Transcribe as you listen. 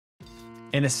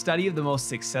In a study of the most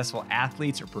successful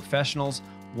athletes or professionals,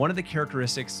 one of the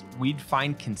characteristics we'd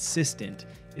find consistent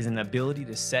is an ability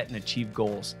to set and achieve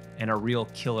goals and a real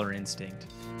killer instinct.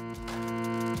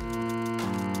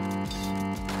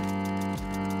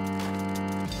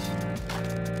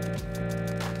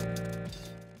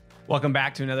 Welcome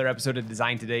back to another episode of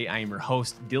Design Today. I am your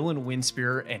host, Dylan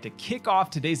Winspear, and to kick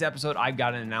off today's episode, I've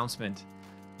got an announcement.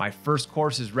 My first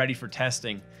course is ready for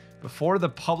testing. Before the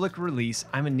public release,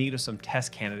 I'm in need of some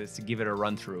test candidates to give it a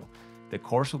run through. The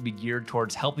course will be geared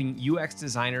towards helping UX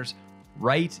designers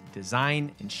write,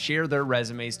 design, and share their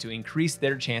resumes to increase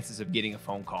their chances of getting a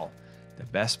phone call. The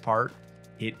best part,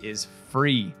 it is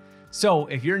free. So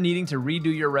if you're needing to redo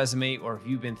your resume, or if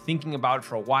you've been thinking about it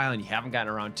for a while and you haven't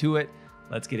gotten around to it,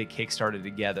 let's get it kickstarted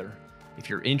together. If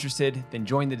you're interested, then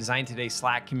join the Design Today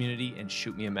Slack community and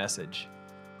shoot me a message.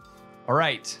 All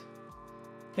right.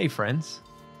 Hey friends,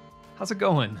 how's it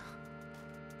going?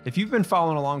 If you've been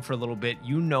following along for a little bit,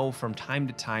 you know from time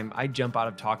to time, I jump out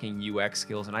of talking UX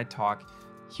skills and I talk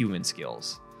human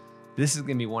skills. This is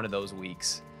gonna be one of those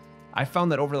weeks. I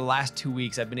found that over the last 2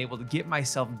 weeks, I've been able to get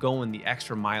myself going the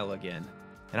extra mile again.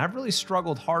 And I've really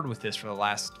struggled hard with this for the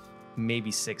last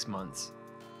maybe 6 months.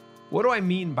 What do I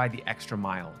mean by the extra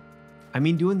mile? I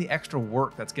mean doing the extra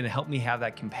work that's gonna help me have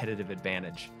that competitive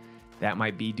advantage. That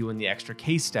might be doing the extra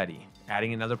case study,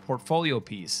 adding another portfolio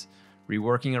piece,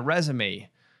 reworking a resume,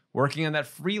 working on that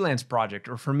freelance project,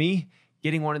 or for me,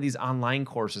 getting one of these online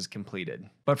courses completed.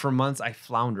 But for months, I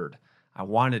floundered. I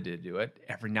wanted to do it.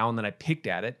 Every now and then I picked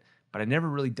at it, but I never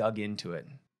really dug into it.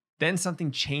 Then something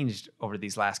changed over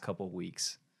these last couple of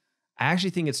weeks. I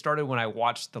actually think it started when I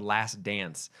watched The Last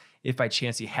Dance. If by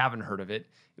chance you haven't heard of it,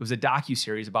 it was a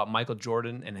docuseries about Michael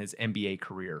Jordan and his NBA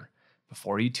career.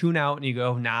 Before you tune out and you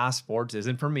go, nah, sports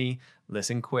isn't for me,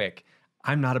 listen quick.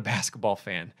 I'm not a basketball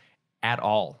fan at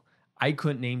all. I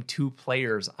couldn't name 2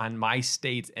 players on my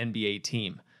state's NBA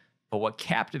team. But what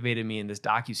captivated me in this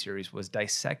docuseries was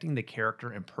dissecting the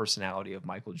character and personality of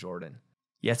Michael Jordan.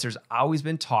 Yes, there's always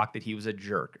been talk that he was a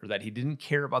jerk or that he didn't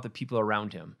care about the people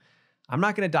around him. I'm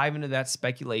not going to dive into that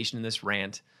speculation in this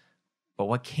rant, but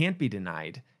what can't be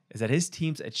denied is that his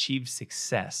teams achieved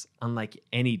success unlike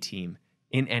any team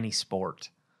in any sport.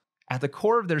 At the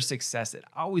core of their success, it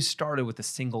always started with a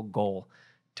single goal: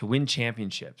 to win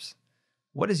championships.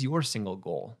 What is your single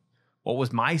goal? What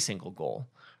was my single goal?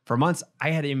 For months,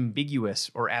 I had ambiguous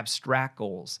or abstract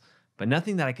goals, but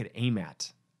nothing that I could aim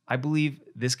at. I believe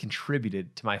this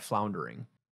contributed to my floundering.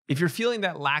 If you're feeling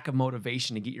that lack of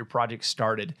motivation to get your project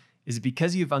started, is it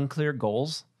because you have unclear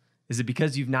goals? Is it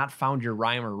because you've not found your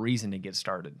rhyme or reason to get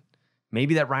started?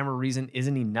 Maybe that rhyme or reason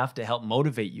isn't enough to help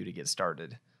motivate you to get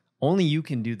started. Only you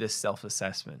can do this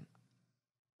self-assessment.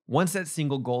 Once that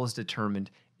single goal is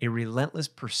determined, a relentless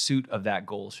pursuit of that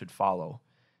goal should follow.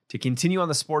 To continue on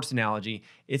the sports analogy,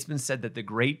 it's been said that the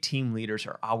great team leaders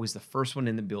are always the first one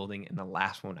in the building and the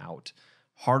last one out.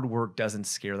 Hard work doesn't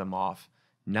scare them off.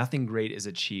 Nothing great is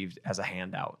achieved as a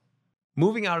handout.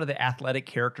 Moving out of the athletic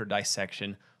character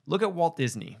dissection, look at Walt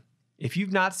Disney. If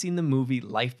you've not seen the movie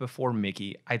Life Before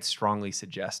Mickey, I'd strongly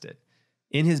suggest it.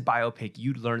 In his biopic,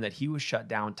 you'd learn that he was shut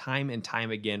down time and time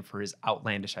again for his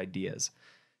outlandish ideas.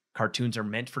 Cartoons are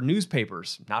meant for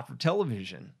newspapers, not for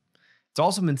television. It's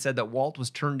also been said that Walt was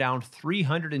turned down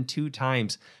 302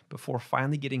 times before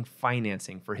finally getting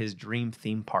financing for his dream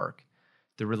theme park.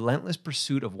 The relentless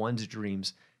pursuit of one's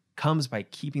dreams comes by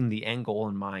keeping the end goal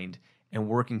in mind and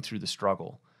working through the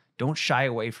struggle. Don't shy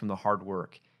away from the hard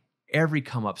work. Every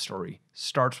come-up story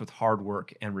starts with hard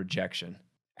work and rejection.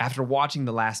 After watching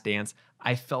The Last Dance,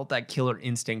 I felt that killer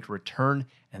instinct return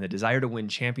and the desire to win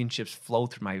championships flow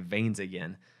through my veins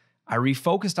again. I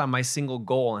refocused on my single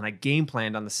goal and I game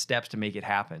planned on the steps to make it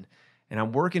happen. And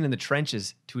I'm working in the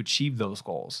trenches to achieve those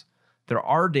goals. There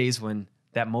are days when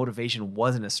that motivation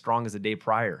wasn't as strong as the day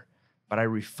prior, but I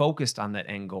refocused on that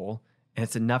end goal and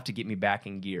it's enough to get me back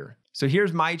in gear. So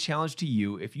here's my challenge to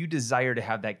you if you desire to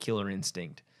have that killer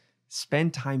instinct.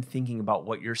 Spend time thinking about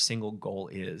what your single goal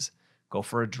is. Go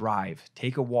for a drive,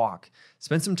 take a walk,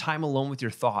 spend some time alone with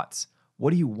your thoughts.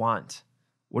 What do you want?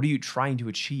 What are you trying to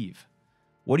achieve?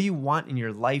 What do you want in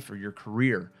your life or your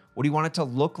career? What do you want it to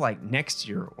look like next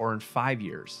year or in 5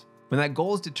 years? When that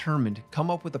goal is determined, come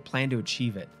up with a plan to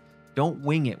achieve it. Don't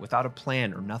wing it without a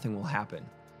plan or nothing will happen.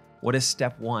 What is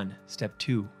step 1, step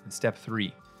 2, and step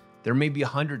 3? There may be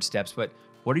 100 steps, but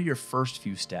what are your first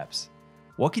few steps?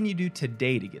 What can you do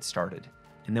today to get started?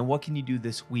 And then what can you do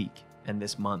this week and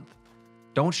this month?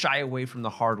 Don't shy away from the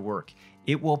hard work.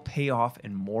 It will pay off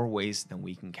in more ways than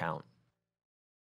we can count.